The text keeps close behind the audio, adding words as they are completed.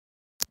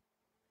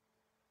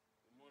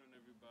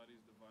everybody.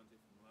 It's Devante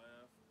from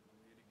Laugh. I'm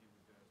here to give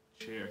you guys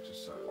chair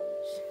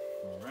exercises.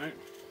 Alright?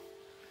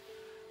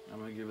 I'm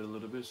going to give it a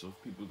little bit so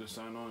if people can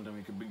sign on, then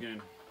we can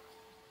begin.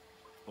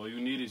 All you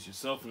need is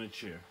yourself in a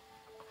chair.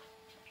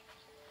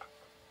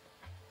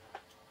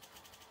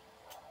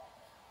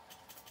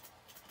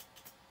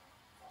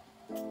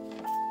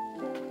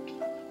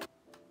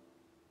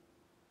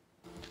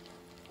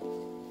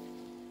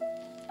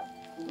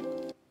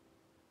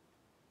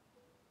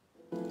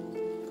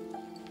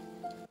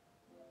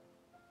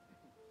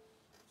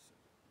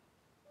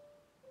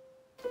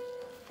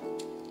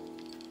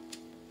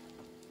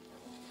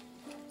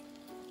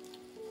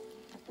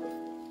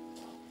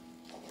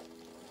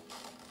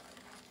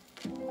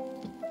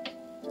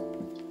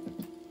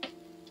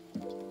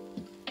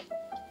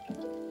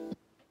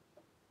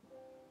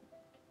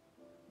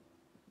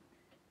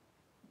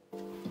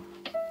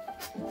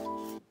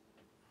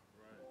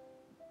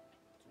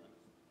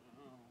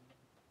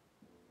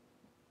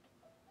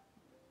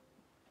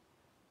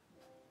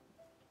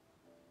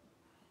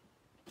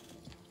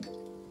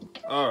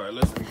 Alright,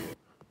 let's begin.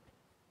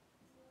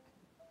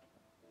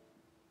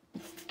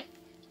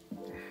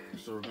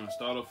 So we're going to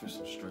start off with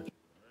some stretching.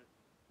 Right?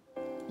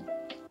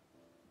 Let's just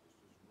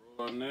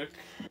roll our neck.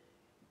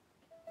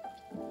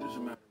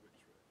 Doesn't matter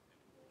which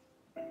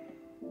way.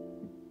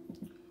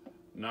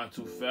 Not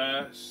too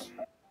fast. You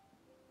don't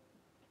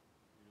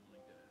want to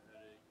get a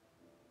headache,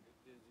 get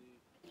dizzy.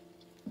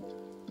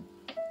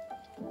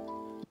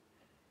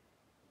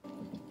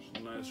 Just a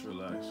nice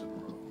relaxing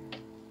roll.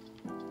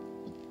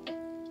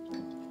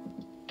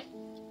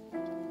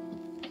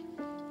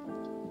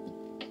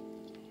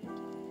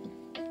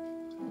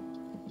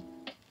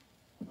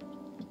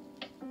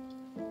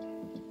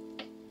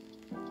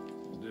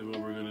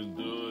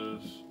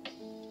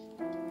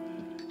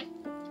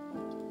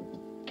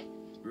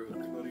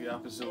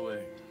 Opposite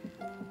way.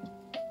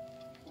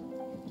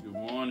 Good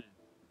morning.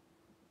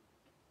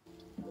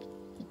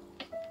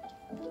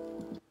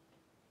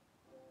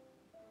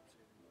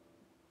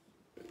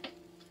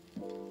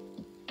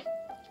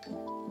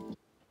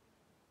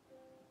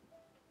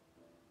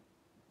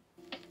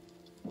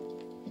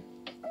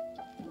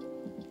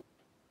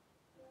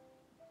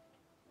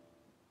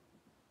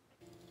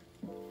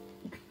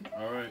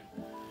 All right.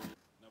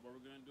 Now what we're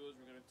going to do is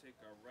we're going to take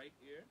our right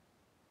ear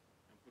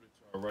and put it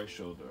to our right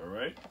shoulder, all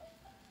right?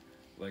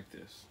 Like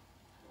this.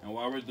 And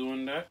while we're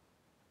doing that,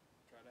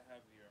 try to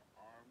have your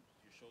arms,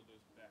 your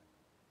shoulders back,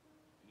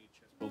 and your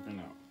chest poking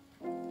out.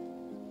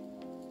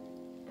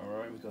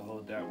 Alright, we can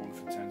hold that one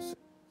for 10 seconds.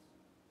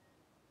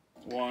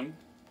 1,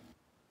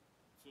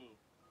 2,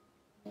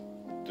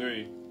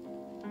 3,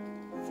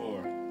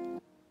 4,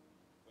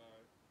 5,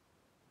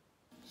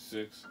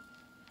 6,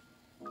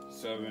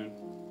 7,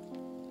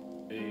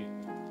 8,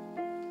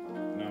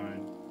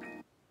 9,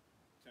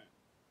 10.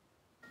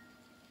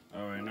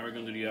 Alright, now we're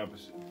going to do the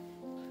opposite.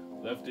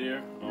 Left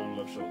ear on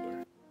left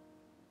shoulder.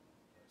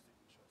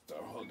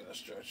 Hold that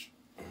stretch.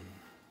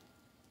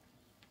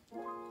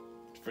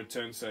 For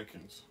 10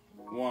 seconds.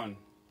 1,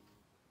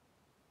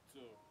 2,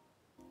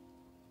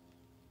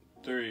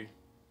 3,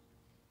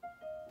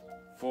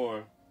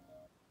 4,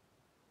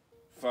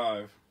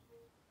 5,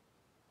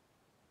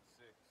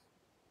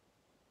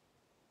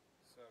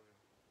 6, 7,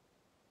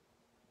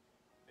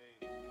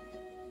 8,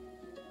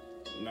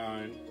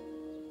 9,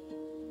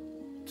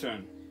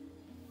 10.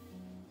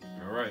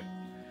 All right.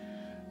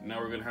 Now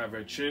we're going to have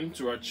our chin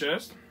to our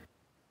chest,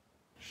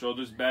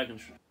 shoulders back, and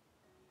just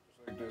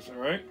like this,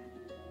 all right?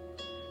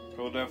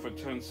 Hold that for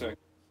 10 seconds.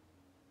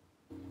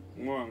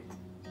 1,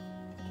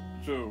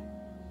 2,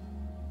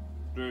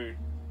 3,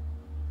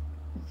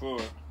 4,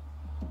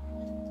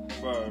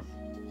 5,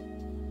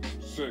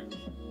 6,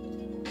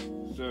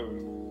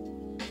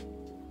 7,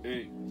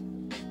 8,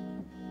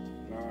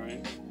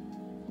 9,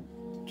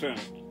 10.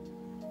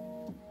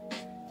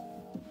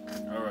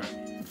 All right.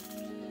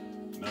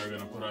 Now we're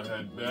going to put our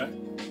head back.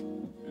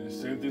 And the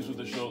same things with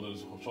the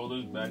shoulders.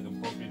 Shoulders back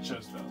and poke your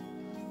chest out.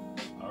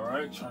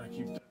 Alright, try to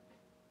keep that.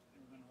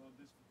 We're going to hold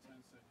this for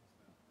 10 seconds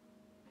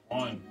now.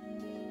 1,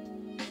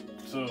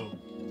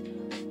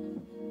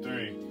 2,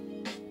 3,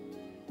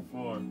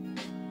 4,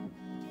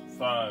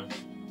 5,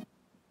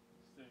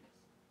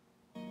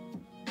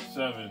 6,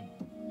 7,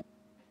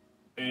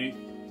 8,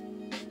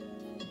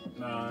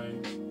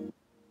 9,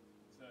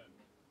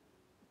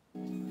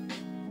 10.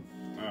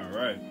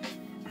 Alright.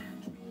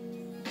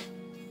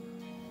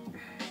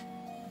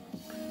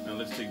 Now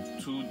let's take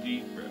 2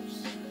 deep breaths.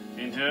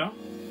 Inhale.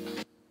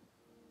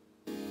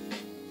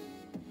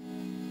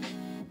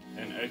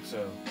 And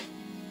exhale.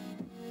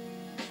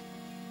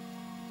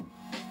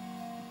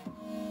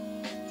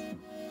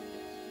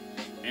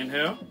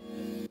 Inhale.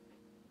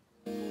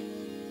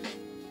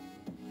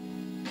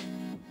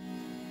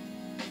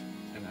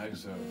 And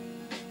exhale.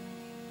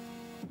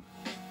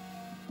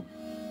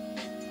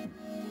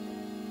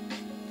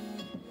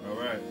 All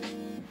right.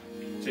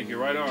 Take your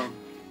right arm.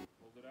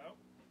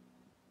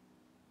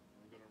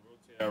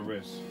 Our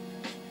wrist.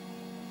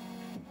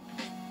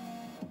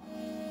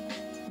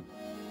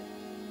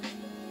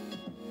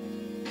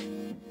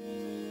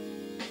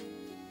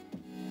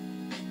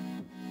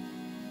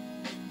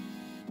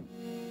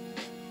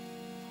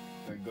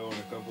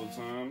 couple of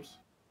times.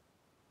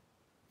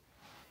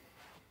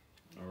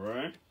 All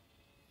right.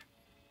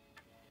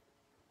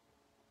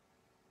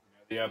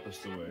 The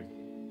opposite way.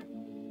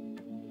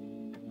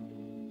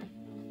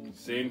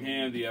 Same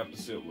hand, the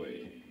opposite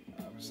way.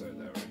 Opposite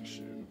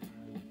direction.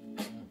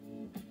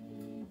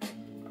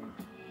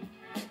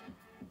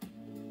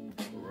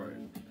 All right.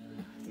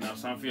 Now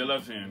it's time for your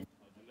left hand.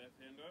 Hold your left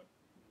hand up.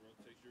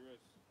 Rotate your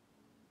wrist.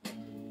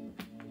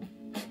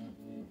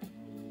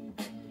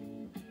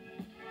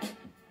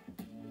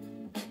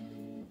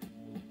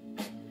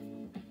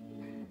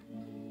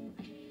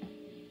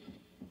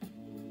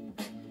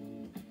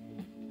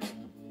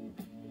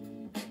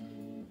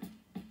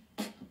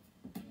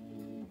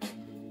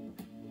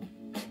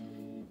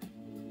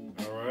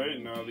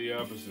 Alright, now the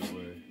opposite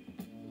way.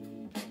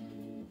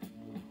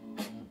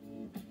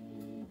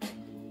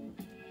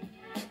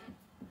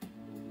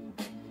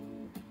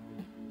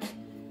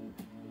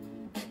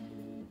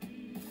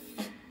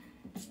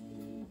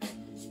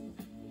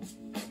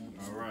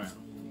 Alright,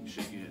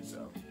 shake your hips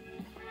out.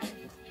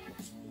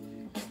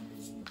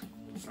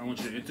 I want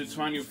you to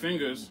intertwine your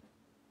fingers.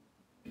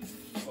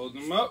 Hold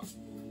them up.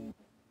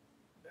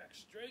 Back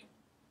straight.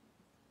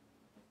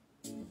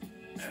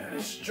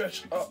 And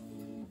stretch up.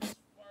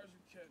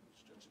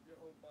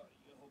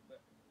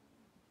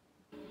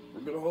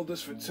 We're gonna hold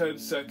this for 10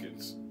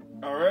 seconds.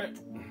 All right?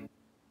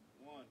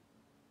 1,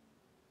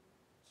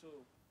 2,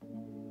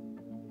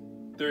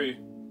 3,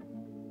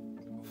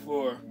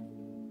 4,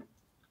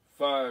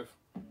 5,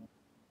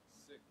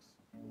 6,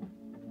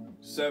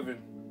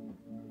 7,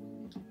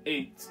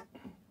 8,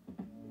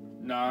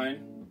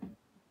 9,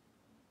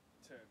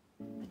 10.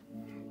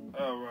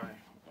 All right.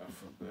 I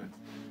feel good.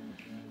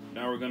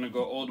 Now we're gonna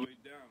go all the way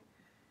down.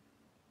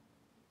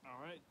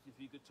 Alright, if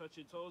you could touch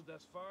your toes,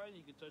 that's fine.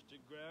 You can touch the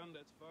ground,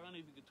 that's fine.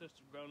 If you could touch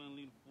the ground and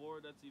lean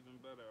forward, that's even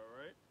better,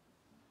 alright?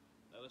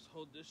 Now let's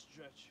hold this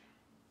stretch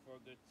for a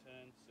good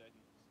 10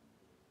 seconds.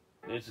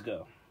 Let's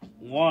go.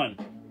 1,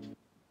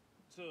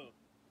 2,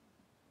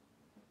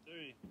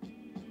 3,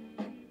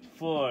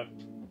 4,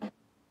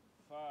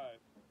 5,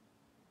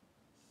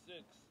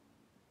 6,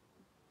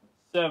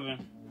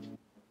 7,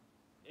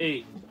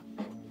 8,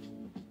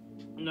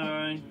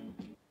 9,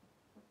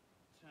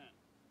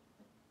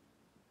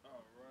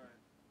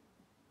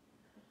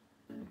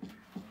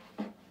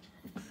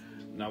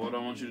 now what I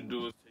want you to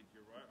do is take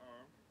your right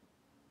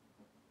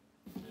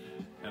arm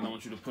and I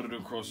want you to put it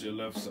across your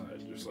left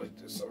side, just like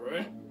this,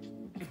 alright?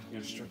 You're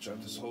going to stretch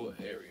out this whole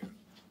area.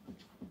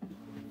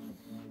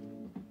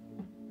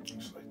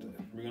 Just like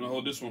that. We're going to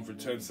hold this one for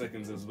 10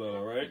 seconds as well,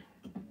 alright?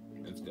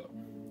 Let's go.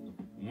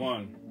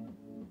 1,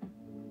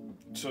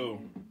 2,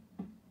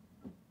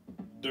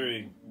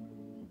 3,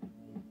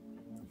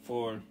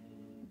 4,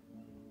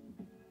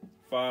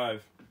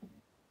 5,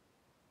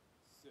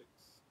 6,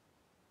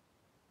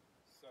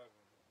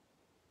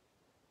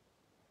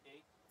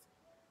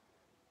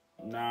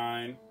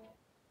 9,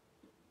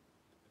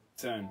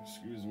 10.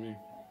 Excuse me.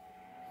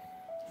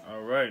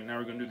 All right, now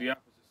we're gonna do the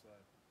opposite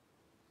side.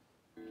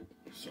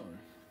 Sorry.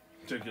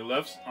 Take your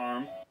left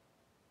arm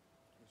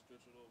and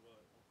stretch it over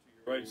to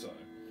your right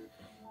side.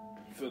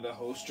 Feel that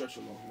whole stretch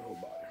along the whole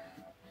body.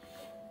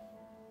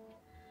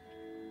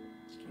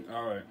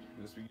 All right,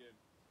 let's begin.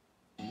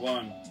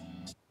 1,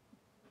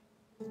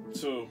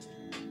 2,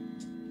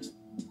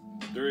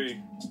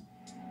 3,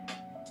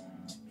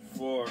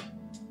 4,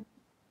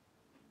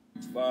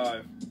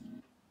 5,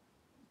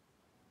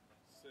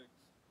 6,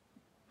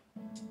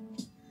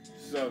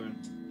 7,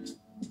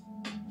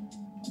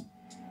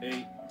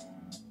 8,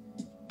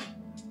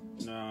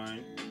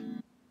 9,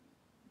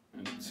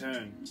 and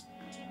 10.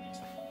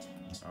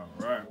 All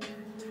right.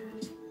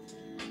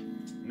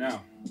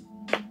 Now,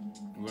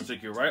 we're going to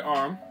take your right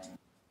arm,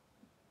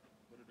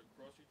 put it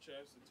across your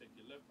chest, and take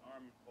your left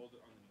arm and hold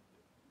it underneath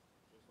it.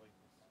 Just like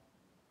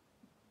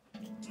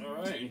this. All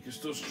right, and you can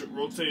still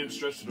rotate and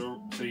stretch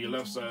to your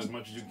left side as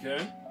much as you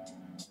can.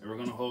 And we're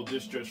going to hold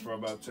this stretch for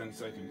about 10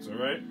 seconds, all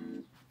right?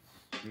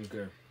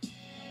 Okay.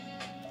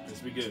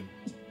 Let's begin.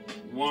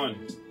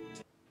 1,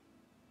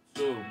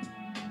 2,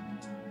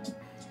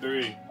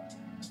 3,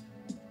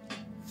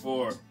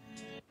 4,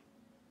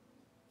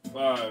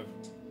 5,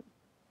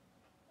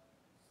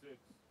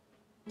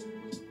 6,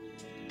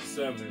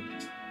 7,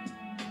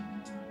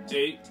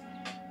 8,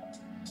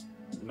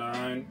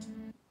 9,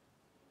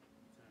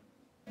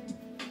 10.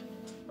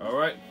 All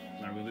right.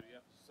 Now we're going to do the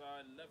other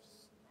side. Left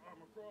arm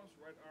across,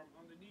 right arm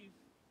underneath.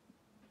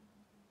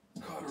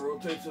 Kind of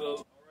rotate to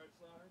the right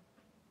side.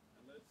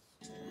 And let's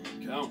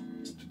count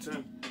to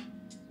 10.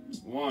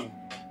 1,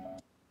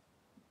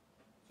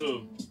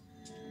 2,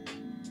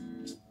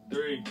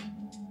 3,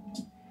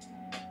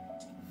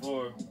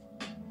 4,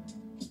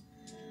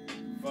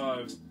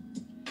 5,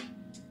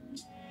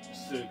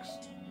 6,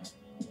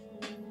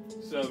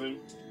 7,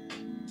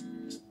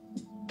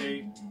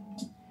 8,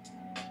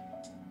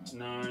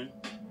 9,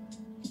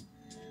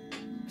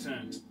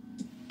 10.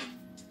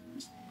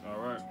 All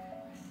right.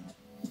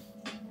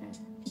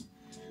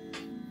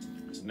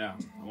 Now,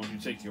 I want you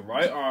to take your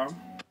right arm,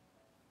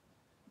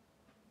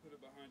 put it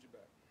behind your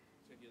back.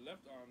 Take your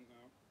left arm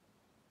now,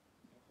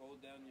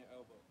 hold down your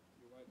elbow,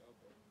 your right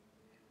elbow.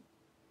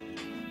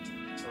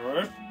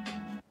 Alright?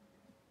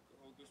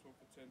 Hold this one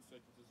for 10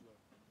 seconds as well.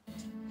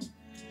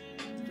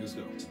 Let's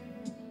go.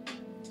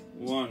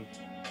 1,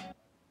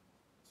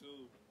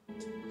 2,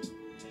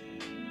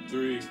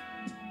 3,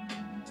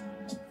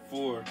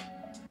 4,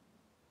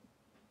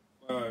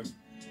 5,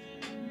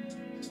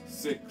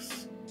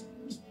 6,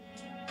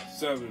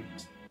 7,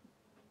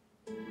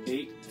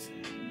 8,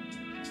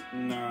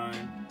 9.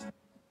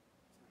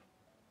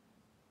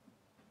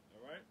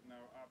 Alright, now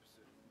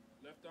opposite.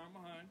 Left arm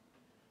behind.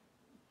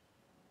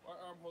 Right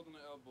arm holding the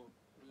elbow.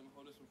 We're going to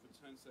hold this one for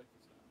 10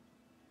 seconds now.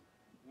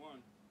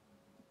 1,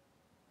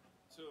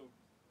 2,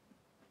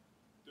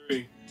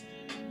 3,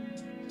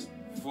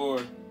 4,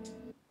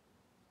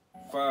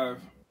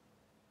 5,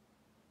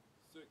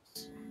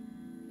 6,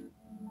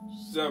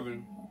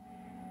 7,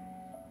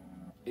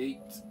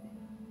 8,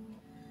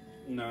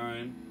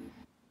 9,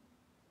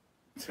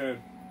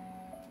 10.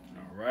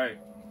 Alright.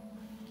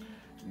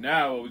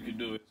 Now what we can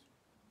do is,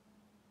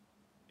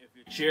 if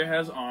your chair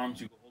has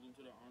arms, you can hold them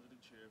to the arms of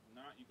the chair. If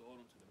not, you can hold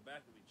them to the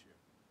back of the chair.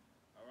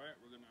 Alright,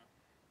 we're going to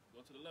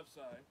go to the left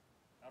side.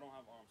 I don't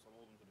have arms, so I'm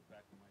holding to the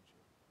back of my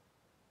chair.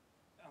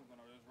 I'm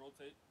going to just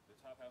rotate the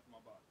top half of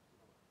my body.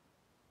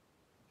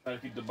 Try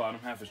to keep the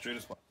bottom half as straight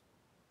as possible.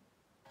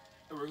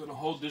 And we're going to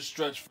hold this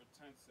stretch for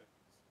 10 seconds.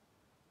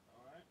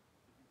 Alright?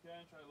 If you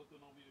can, try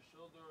looking over your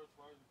shoulder as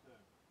far as you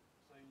can.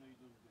 So you know you're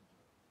doing a good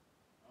job.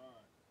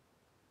 Alright.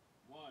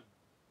 1,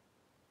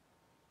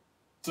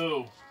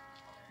 2,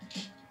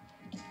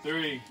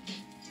 3,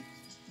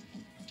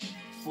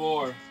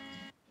 4,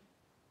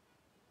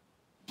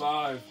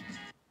 5,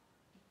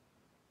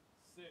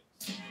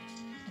 6,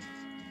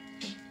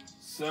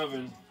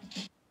 7,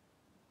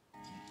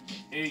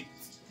 8,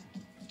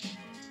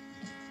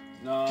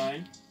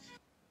 9,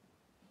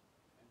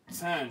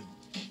 10. Alright.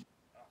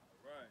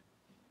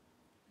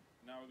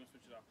 Now we're going to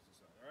switch it opposite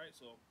side. Alright,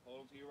 so hold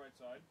on to your right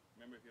side.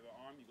 Remember, if you have an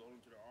arm, you go hold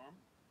on to the arm.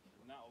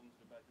 If not, hold on to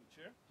the back of the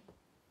chair.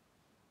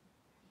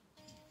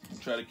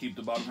 Try to keep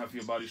the bottom half of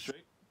your body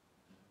straight.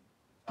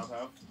 Top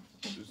half,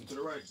 loosen to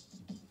the right.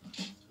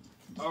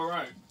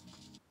 Alright.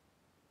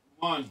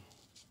 1,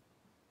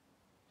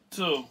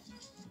 2,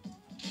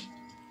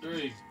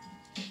 3,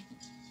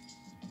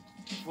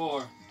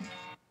 4,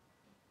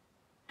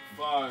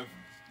 5,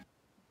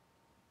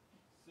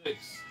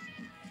 6,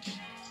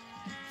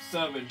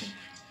 7,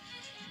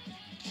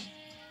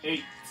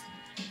 8,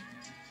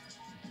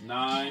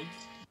 9, and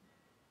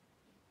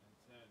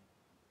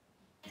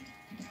 10.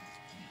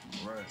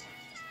 All right.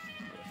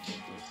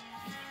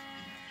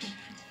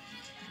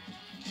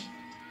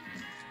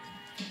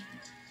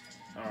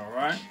 All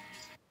right.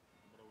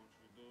 What I want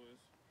you to do is,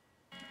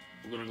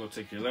 we're gonna go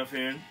take your left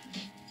hand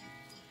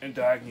and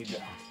diagonally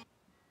down,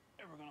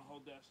 and we're gonna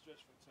hold that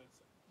stretch for 10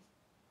 seconds.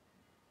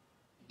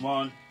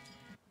 1,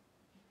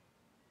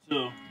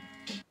 2.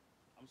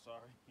 I'm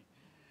sorry.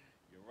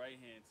 Your right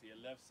hand to your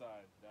left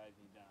side,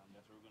 diagonally down.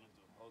 That's what we're gonna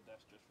do. Hold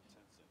that stretch for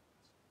 10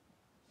 seconds.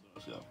 So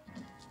let's go.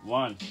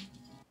 1,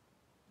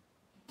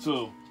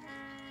 2,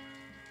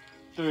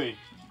 3,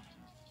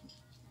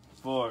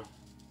 4,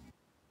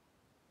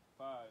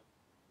 5,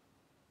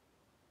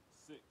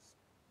 6,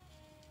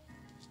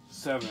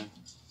 7,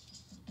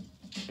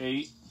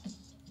 8,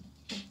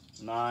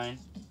 9, 10.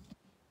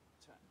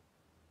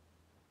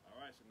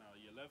 Alright, so now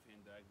your left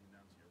hand diagonally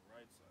down to your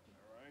right side,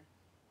 alright?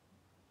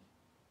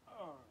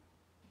 Alright.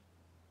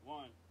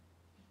 1,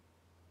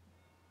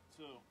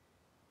 2,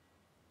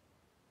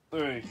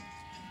 3,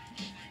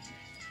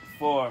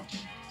 4,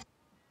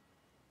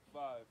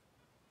 5,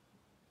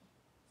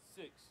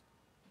 6,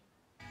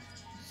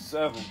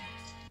 7,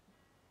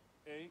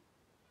 8,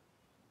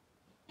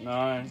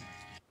 9,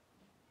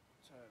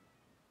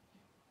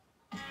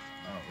 10.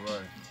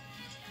 Alright.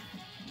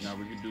 Now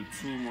we can do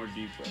 2 more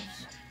deep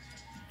breaths.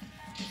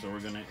 So we're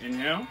going to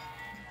inhale.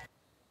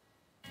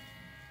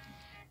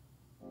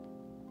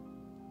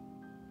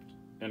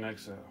 And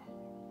exhale.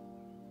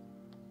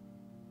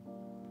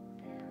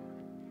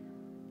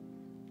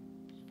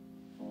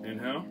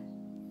 Inhale.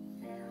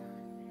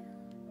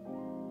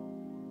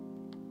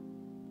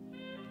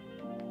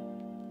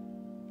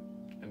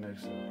 And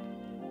exhale.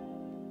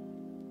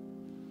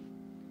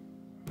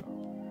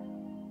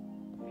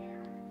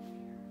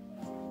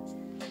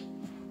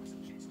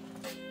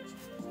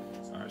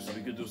 Alright, so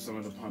we could do some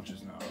of the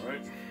punches now,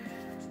 alright?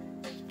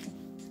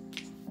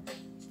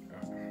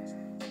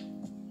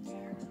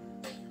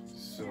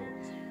 So,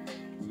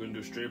 we're going to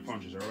do straight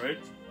punches, alright?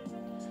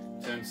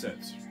 10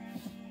 sets.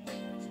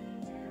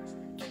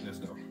 Let's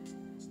go.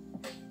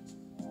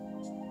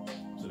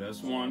 So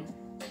that's 1,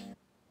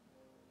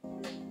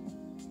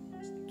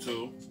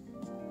 2,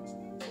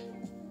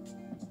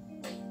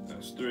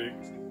 that's 3,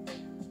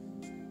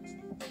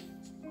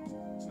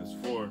 that's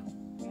 4,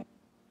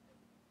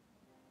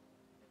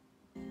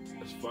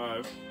 that's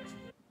 5,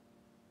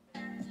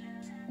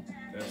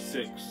 that's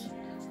 6,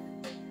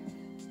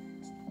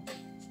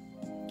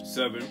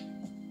 7,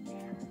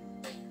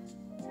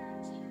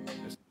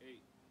 that's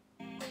 8,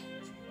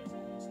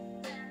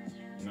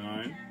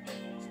 9,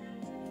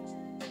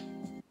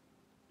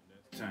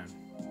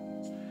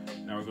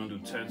 10. Now we're going to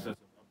do 10 sets of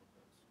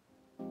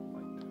uppercuts.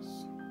 Like this.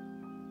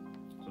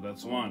 So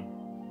that's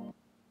 1.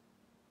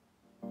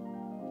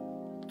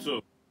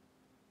 2.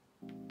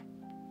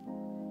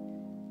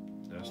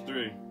 That's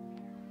 3.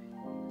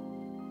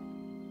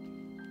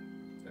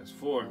 That's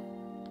 4.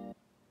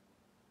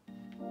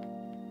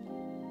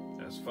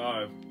 That's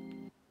 5.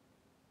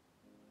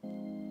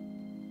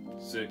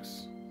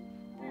 6.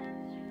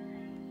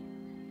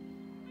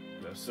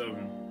 That's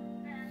 7.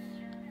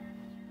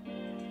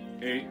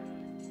 8.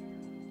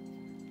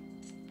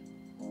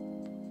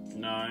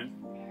 9.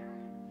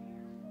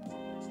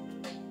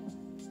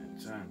 And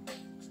 10.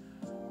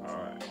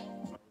 Alright.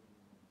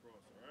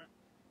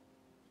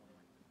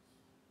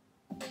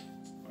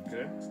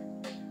 Okay?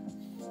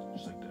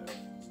 Just like that.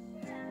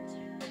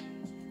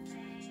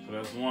 So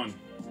that's 1.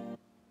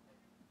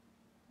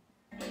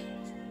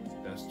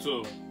 That's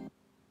 2.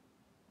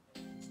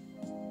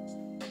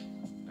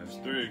 That's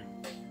 3.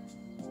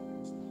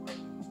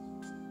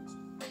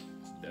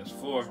 That's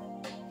 4.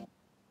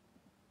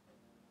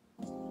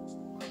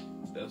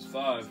 That's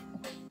 5.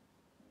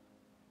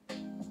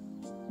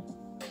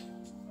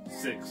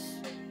 6.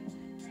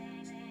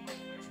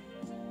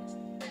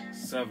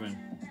 7.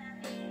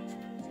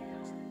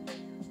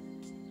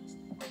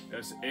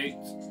 That's 8.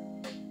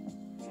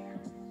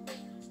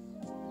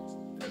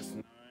 That's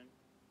 9.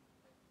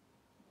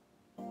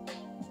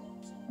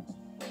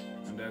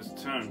 And that's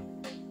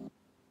 10.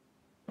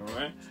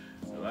 Alright?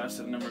 The last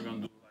set number we're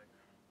going to do like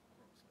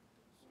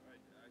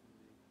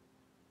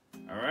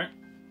this. Alright?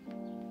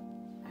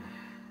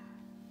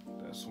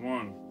 That's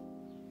 1.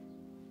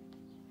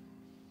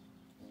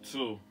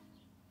 2.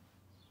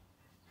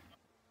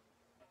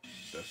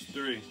 That's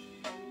 3.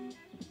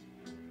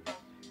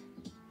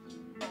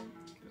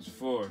 That's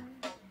 4.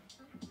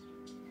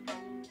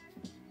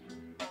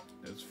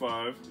 That's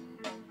 5.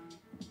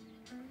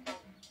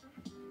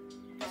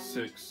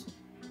 6.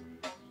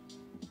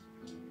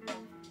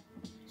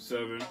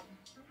 7.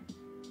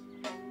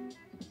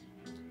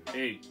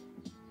 8.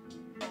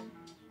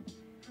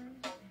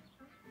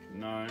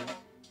 9.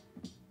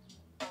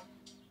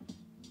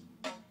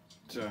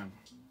 10.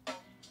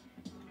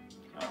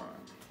 Alright.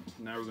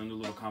 Now we're going to do a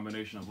little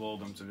combination of all of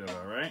them together,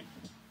 alright?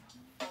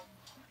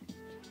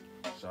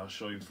 So I'll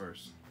show you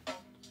first.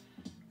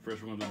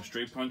 First we're going to do the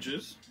straight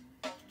punches,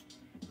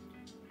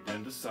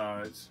 then the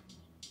sides,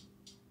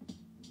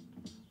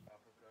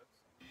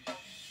 uppercuts,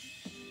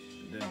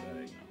 and then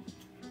diagonal.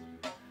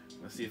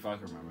 Let's see if I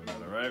can remember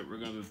that, alright? We're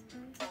going to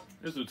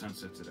let's do 10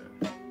 sets of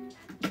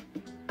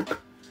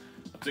that.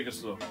 I'll take it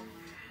slow.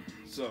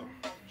 So,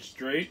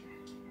 straight,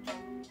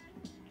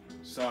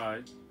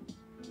 side,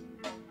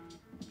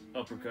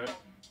 uppercut,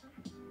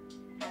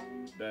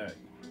 diagonal.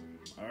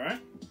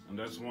 Alright? And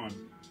that's 1.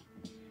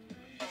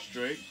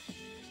 Straight,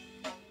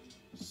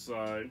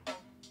 side,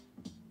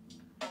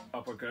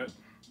 uppercut,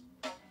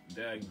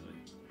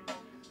 diagonally.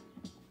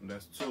 And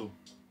that's 2.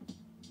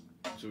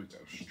 So we go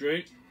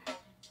straight,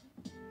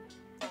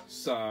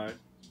 side,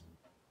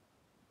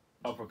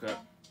 uppercut,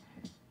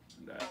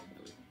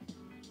 diagonally.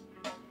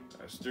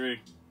 That's 3.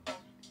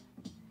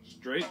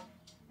 Straight,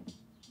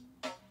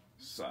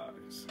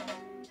 sides,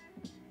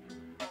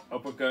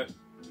 uppercut,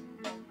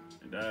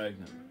 and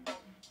diagonally.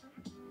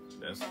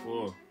 That's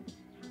 4.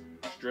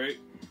 Straight,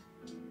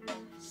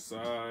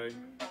 side,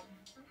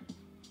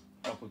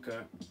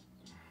 uppercut,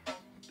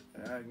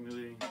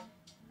 diagonally.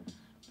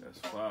 That's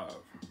 5.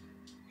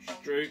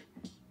 Straight,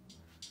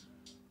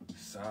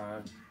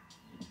 side,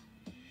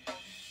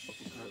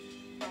 uppercut,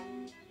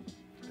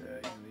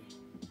 diagonally.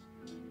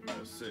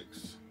 That's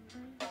 6.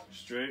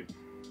 Straight,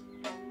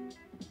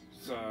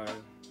 side,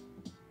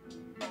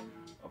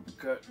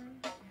 uppercut,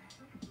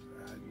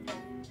 diagonally.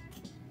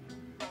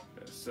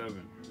 That's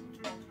 7.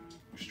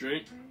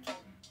 Straight,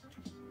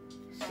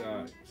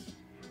 sides,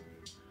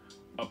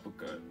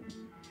 uppercut,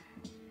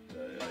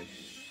 diagonally.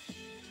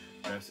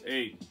 That's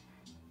 8.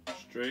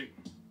 Straight,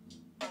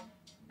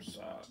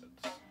 sides,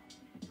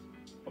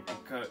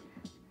 uppercut,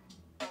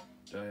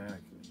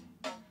 diagonally.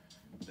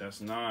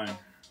 That's 9.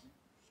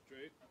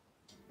 Straight,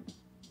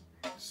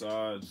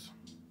 sides,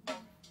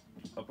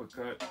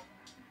 uppercut,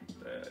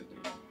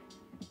 diagonally.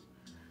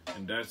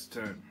 And that's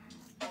 10.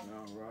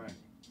 Alright.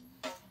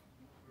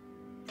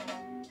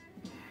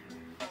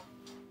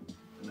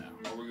 Now,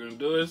 what we're going to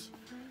do is,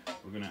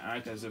 we're going to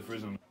act as if we're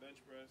on the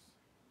bench press.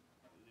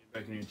 Lean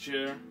back in your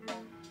chair.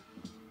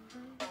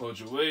 Hold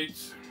your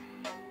weights.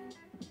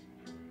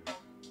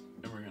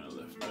 And we're going to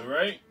lift.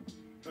 Alright?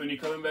 When you're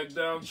coming back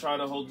down, try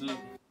to hold the go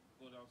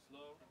down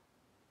slow.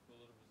 Put a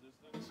little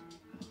resistance.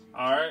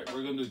 Alright,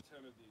 we're going to do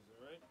 10 of these,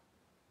 alright?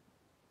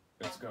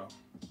 Let's go.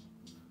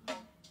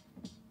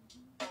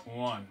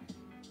 1.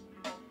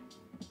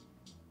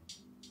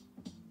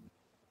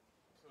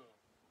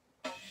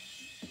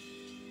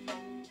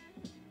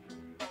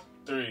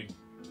 3,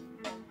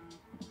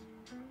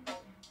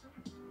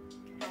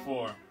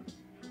 4,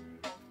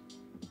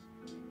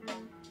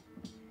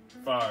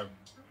 5,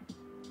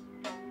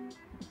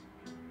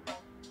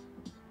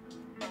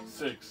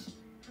 6,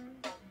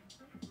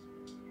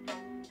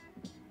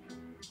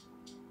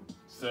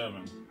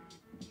 7, 10.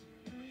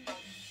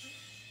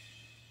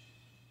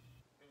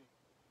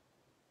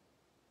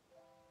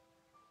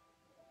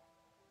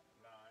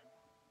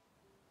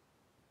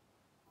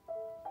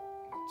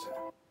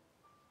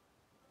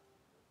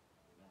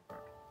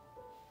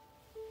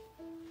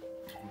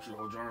 I want you to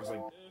hold your arms like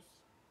this.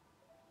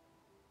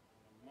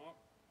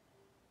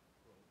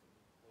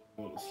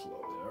 A little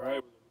slowly,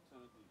 alright? We're going to do 10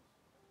 of these.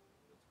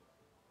 Let's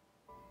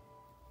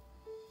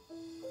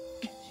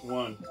go.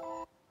 1,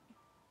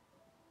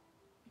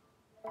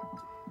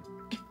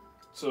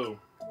 2,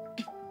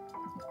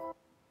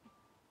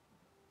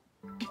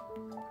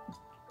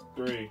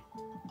 3,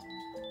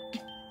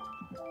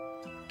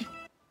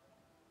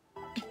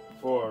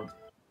 4,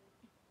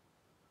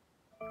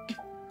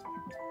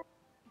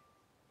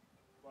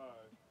 5,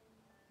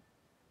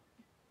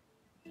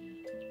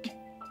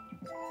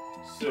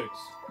 6,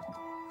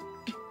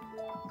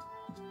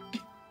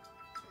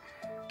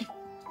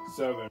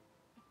 7,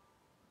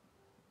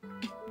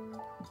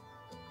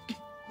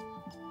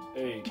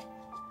 8,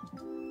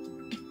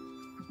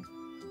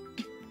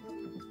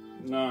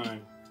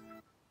 9,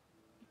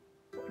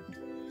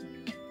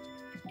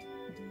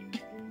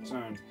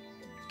 10.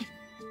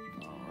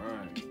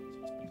 Alright.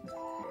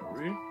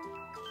 Ready?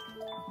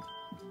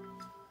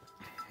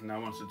 Now I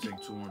want you to take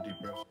 2 more deep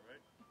breaths,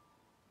 alright?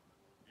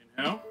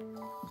 Inhale.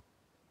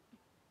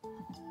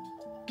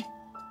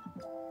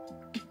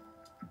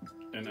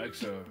 And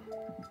exhale.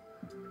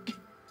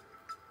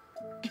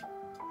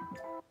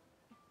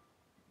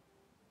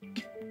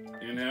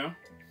 Inhale.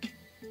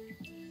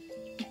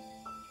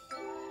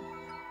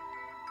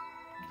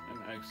 And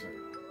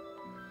exhale.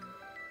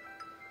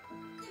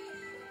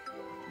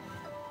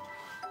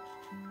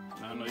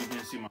 Now I know you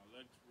can't see my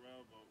legs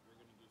well, but we're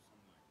going to do some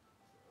legs.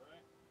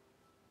 Alright?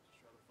 Just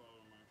try to follow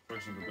my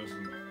instructions the best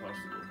as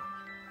possible.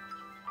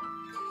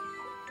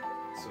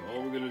 So all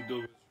we're going to do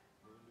is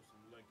we're going to do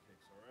some leg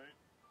kicks, alright?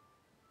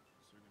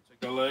 So we're going to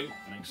take our leg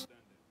and extend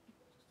it.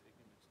 Just take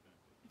it and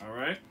extend it.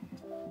 Alright?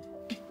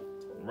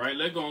 Right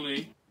leg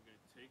only. We're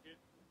going to take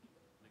it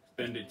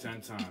and extend it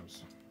 10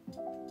 times.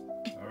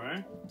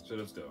 Alright? So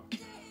let's go.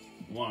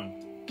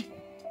 1,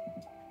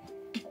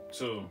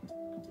 2,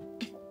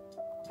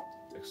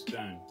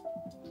 extend,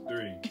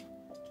 3,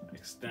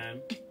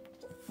 extend,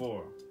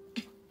 4,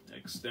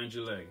 extend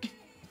your leg,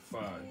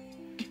 5,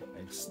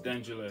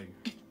 extend your leg,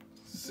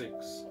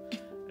 6,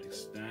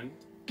 extend,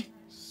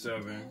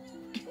 7,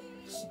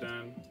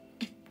 extend,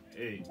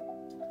 8,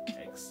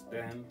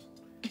 extend,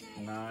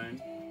 9, extend,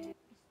 10.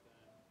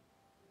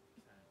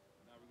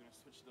 Now we're going to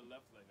switch to the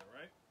left leg,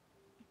 alright?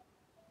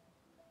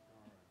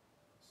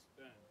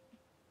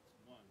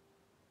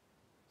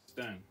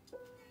 Extend.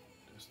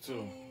 There's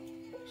 2.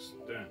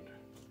 Extend.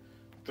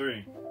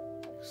 3.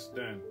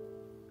 Extend.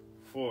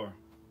 4.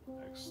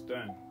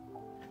 Extend.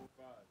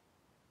 5.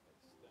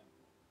 Extend.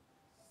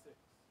 6.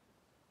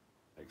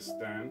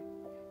 Extend.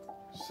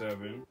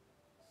 7.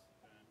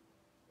 Extend.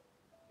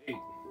 8.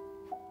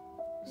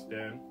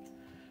 Extend.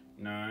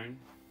 9.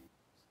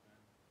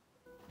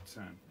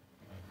 Extend.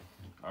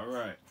 10. All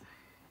right.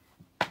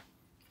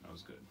 That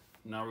was good.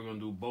 Now we're going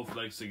to do both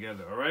legs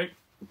together, all right?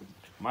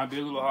 Might be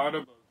a little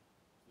harder, but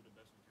do the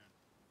best we can.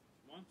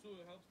 1, 2,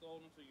 it helps to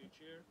hold onto your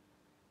chair.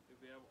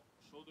 If you have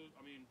shoulders,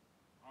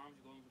 arms,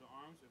 you go into the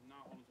arms. If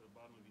not, hold onto the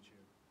bottom of your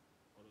chair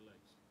or the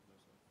legs.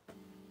 That's all.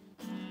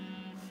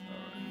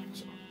 All right,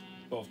 so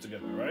both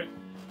together, all right?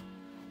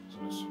 So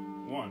it's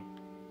 1,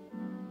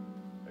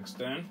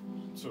 extend,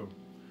 2,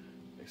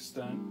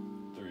 extend,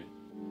 3,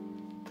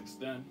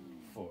 extend,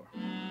 4,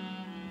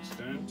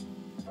 extend,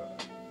 5,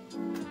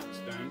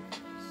 extend,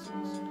 6,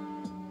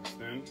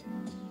 extend,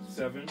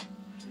 7,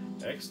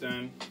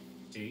 extend,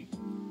 8,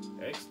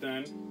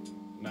 extend,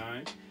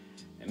 9,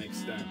 and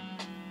extend,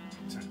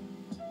 10.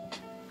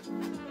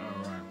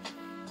 All right.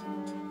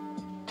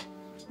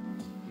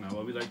 Now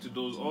what we like to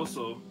do is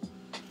also,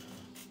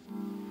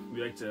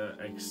 we like to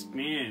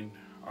expand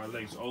our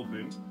legs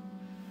open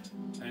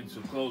and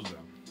to close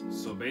them.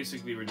 So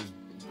basically we're just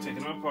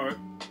taking them apart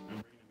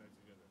and bringing them back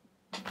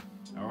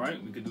together. All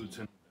right, we could do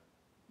 10 of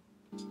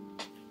that.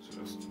 So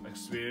let's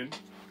expand,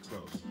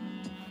 close,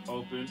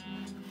 open,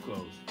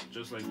 close,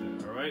 just like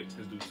that. All right,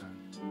 let's do 10.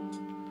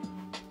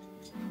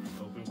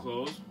 Open,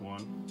 close,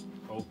 1,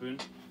 open,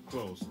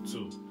 close,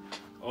 2,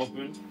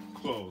 open,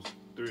 close,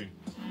 3,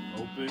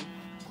 open,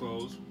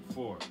 close,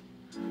 4,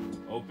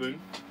 open,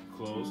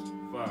 close,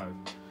 5,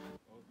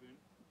 open,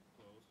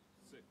 close,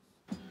 6,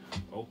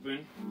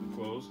 open,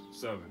 close,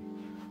 7,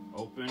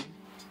 open,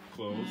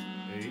 close,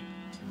 8,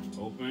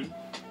 open,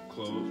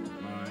 close, 9,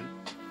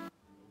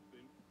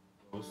 open,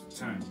 close,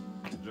 10.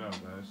 Good job,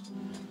 guys.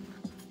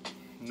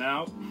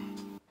 Now,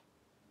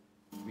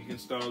 we can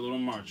start a little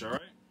march, all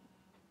right?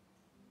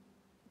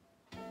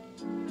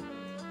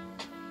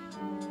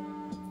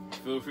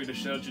 Feel free to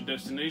shout your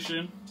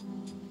destination.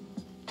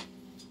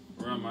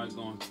 Where am I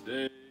going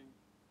today?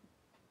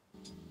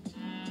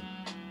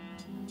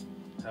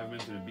 Haven't been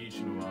to the beach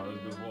in a while.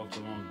 Let's go walk to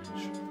Long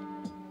Beach.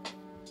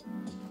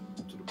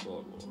 To the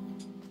boardwalk.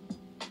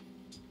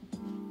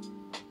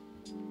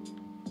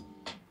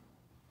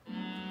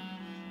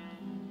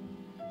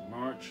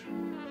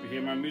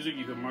 hear my music,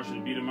 you can march to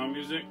the beat of my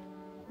music.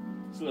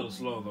 It's a little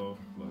slow though,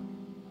 but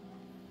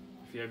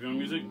if you have your own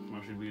music,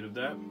 march to the beat of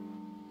that.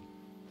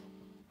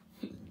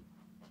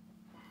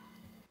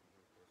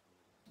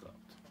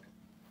 Stopped.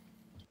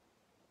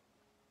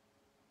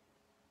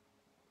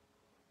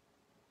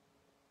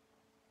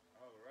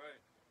 All right.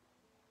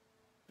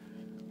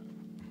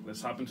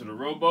 Let's hop into the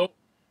rowboat.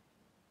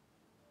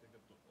 Pick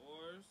up the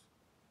oars.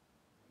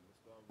 And let's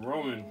start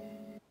rowing.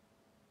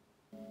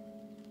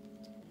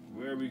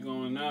 Where are we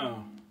going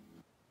now?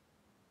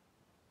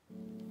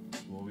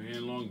 Well, we're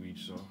in Long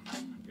Beach, so I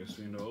guess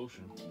we're in the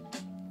ocean.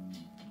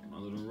 My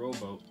little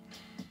rowboat.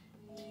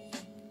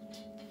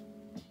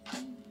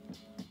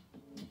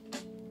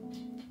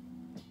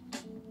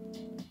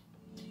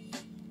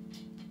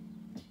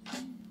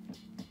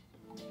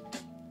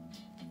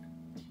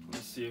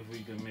 Let's see if we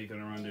can make it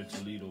around there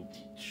to Lido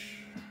Beach.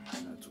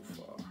 Not too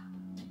far.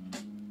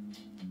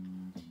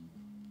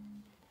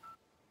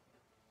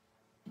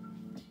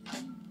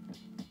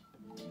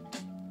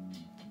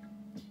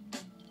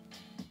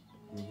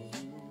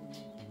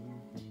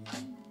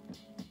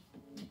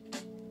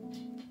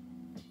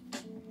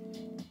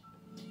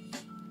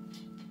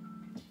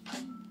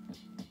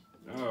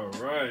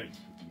 Alright.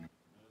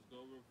 Let's go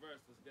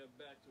reverse. Let's get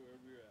back to where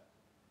we're at.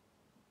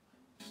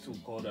 It's too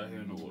cold out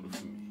here in the water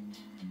for me.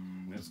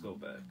 Let's go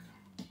back.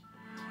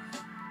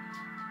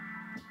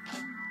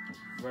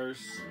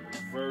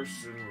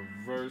 Reversing.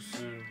 Let's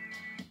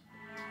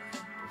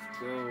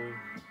go.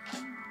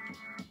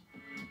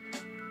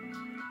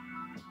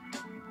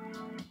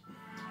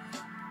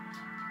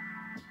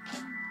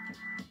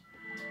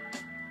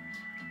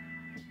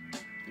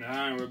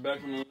 Alright, we're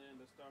back on the land.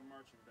 Let's start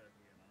marching back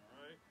again,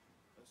 alright?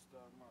 Let's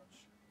start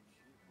marching.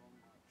 Keep on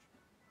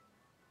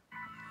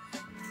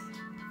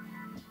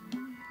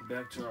marching.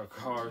 Back to our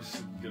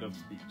cars, get up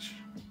the beach.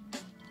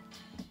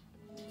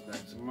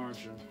 Back to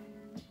marching.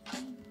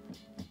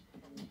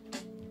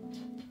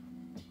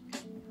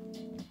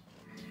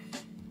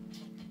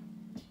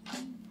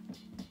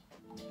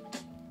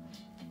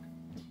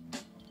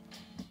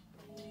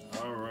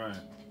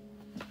 Alright.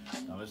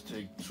 Now let's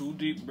take 2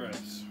 deep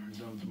breaths. We're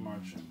done with the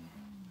marching.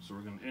 So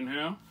we're going to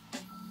inhale.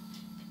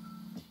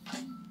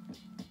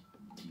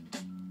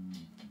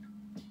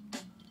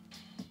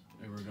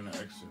 And we're going to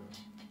exhale.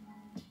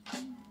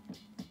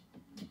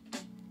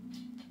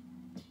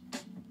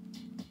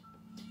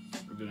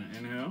 We're going to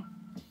inhale.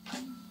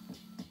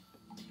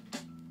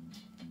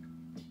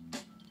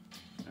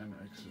 And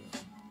exhale.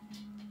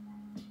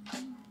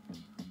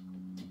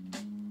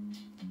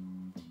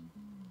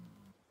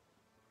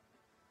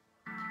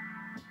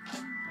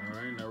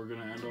 Alright, now we're going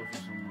to end off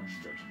with some more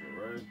stretches,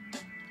 alright?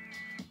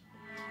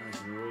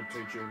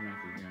 Rotate your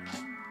neck again.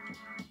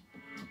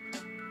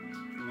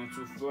 Not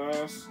too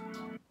fast.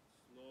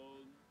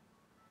 Slowly.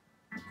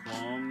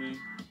 Calmly.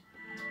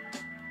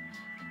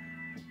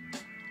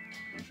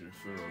 I want you to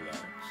feel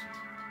relaxed.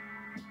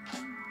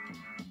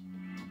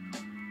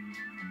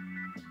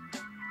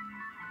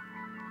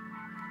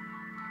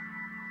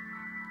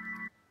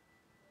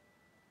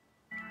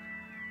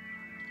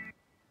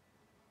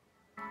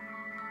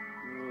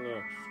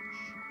 Relax.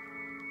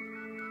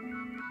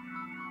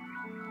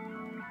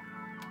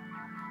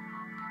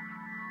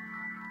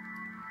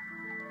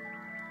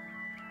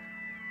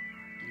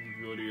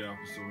 Go the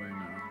opposite way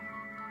now.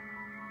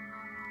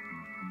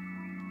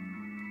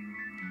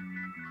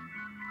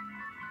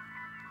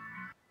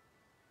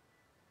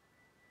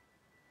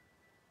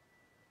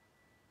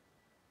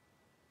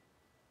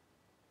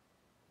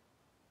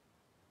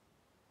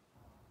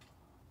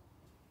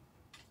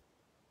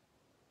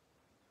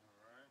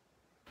 Alright.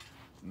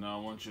 Now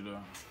I want you to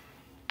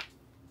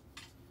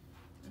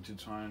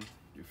intertwine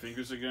your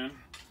fingers again.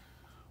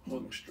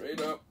 Hold them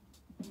straight up.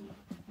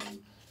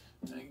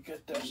 And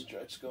get that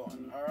stretch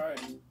going.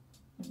 Alright.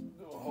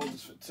 We'll hold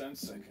this for 10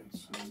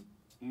 seconds.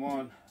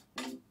 1,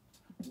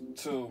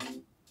 2,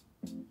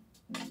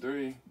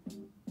 3,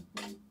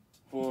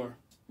 4,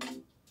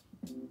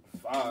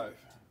 5,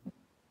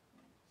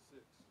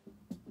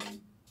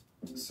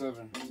 6,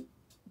 7,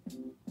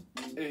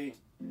 8,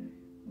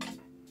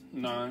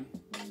 9,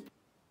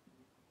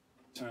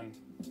 10.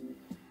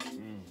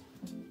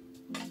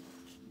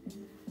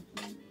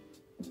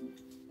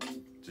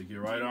 Take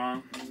your right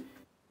arm.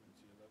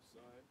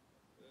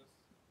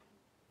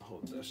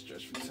 Hold that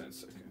stretch for 10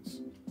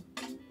 seconds.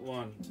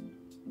 1,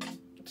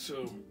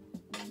 2,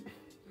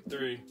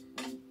 3,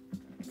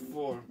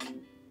 4,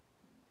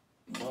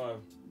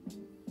 5,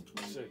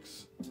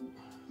 6,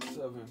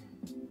 7,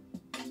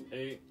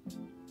 8,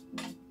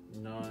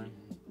 9,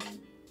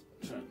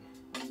 10.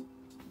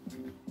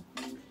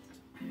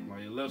 Now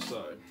your left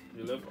side,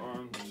 your left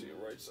arm to your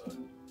right side.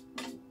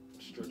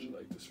 Stretch it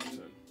like this for 10.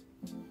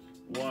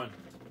 1,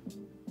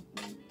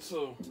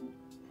 2,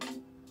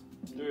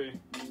 3,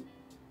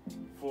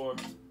 4,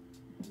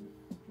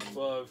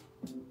 5,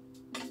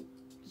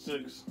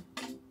 6,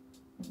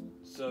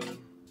 7,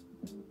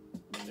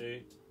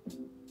 8,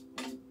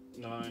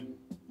 9,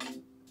 10.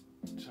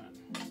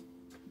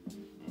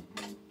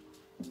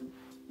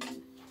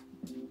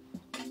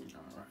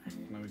 Alright,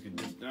 now we can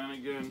dip down again.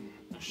 again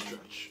and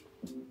stretch.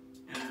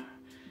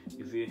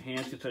 If your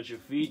hands can touch your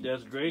feet,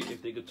 that's great.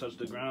 If they could touch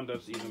the ground,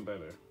 that's even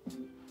better.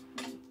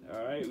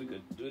 All right, we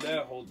could do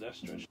that. Hold that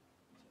stretch.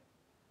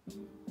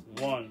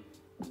 1,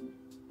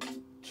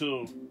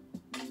 2,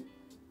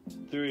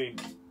 3,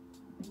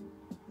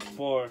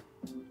 4,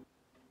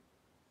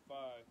 5,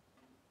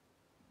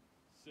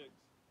 6,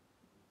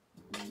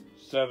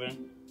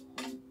 7,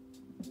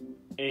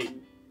 8,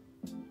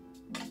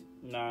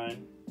 9,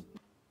 10.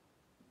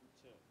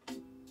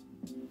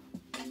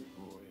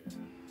 Oh yeah.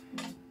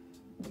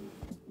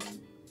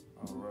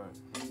 All right.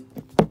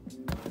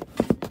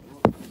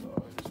 Oops,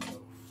 sorry, it's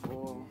about 4.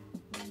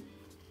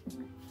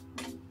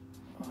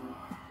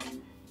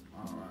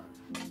 All right.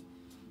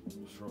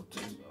 Let's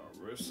rotate our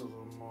wrists a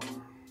little more.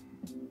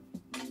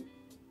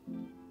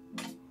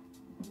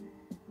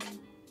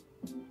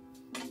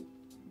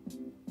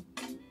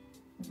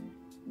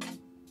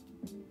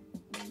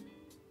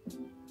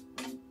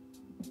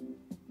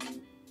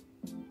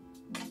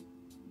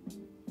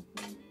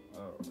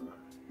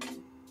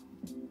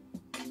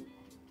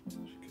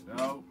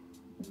 Out.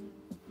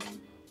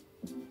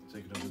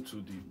 Take another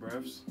 2 deep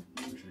breaths.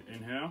 Make sure you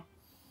inhale.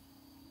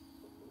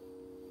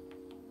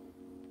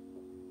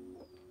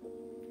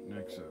 And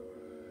exhale.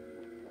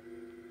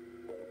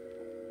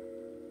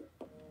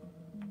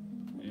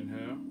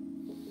 Inhale.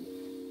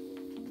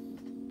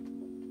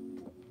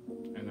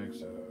 And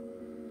exhale.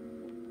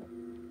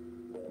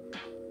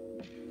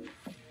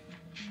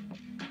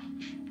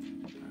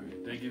 Alright,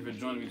 thank you for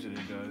joining me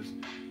today, guys.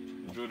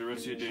 Enjoy the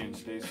rest of your day and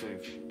stay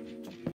safe.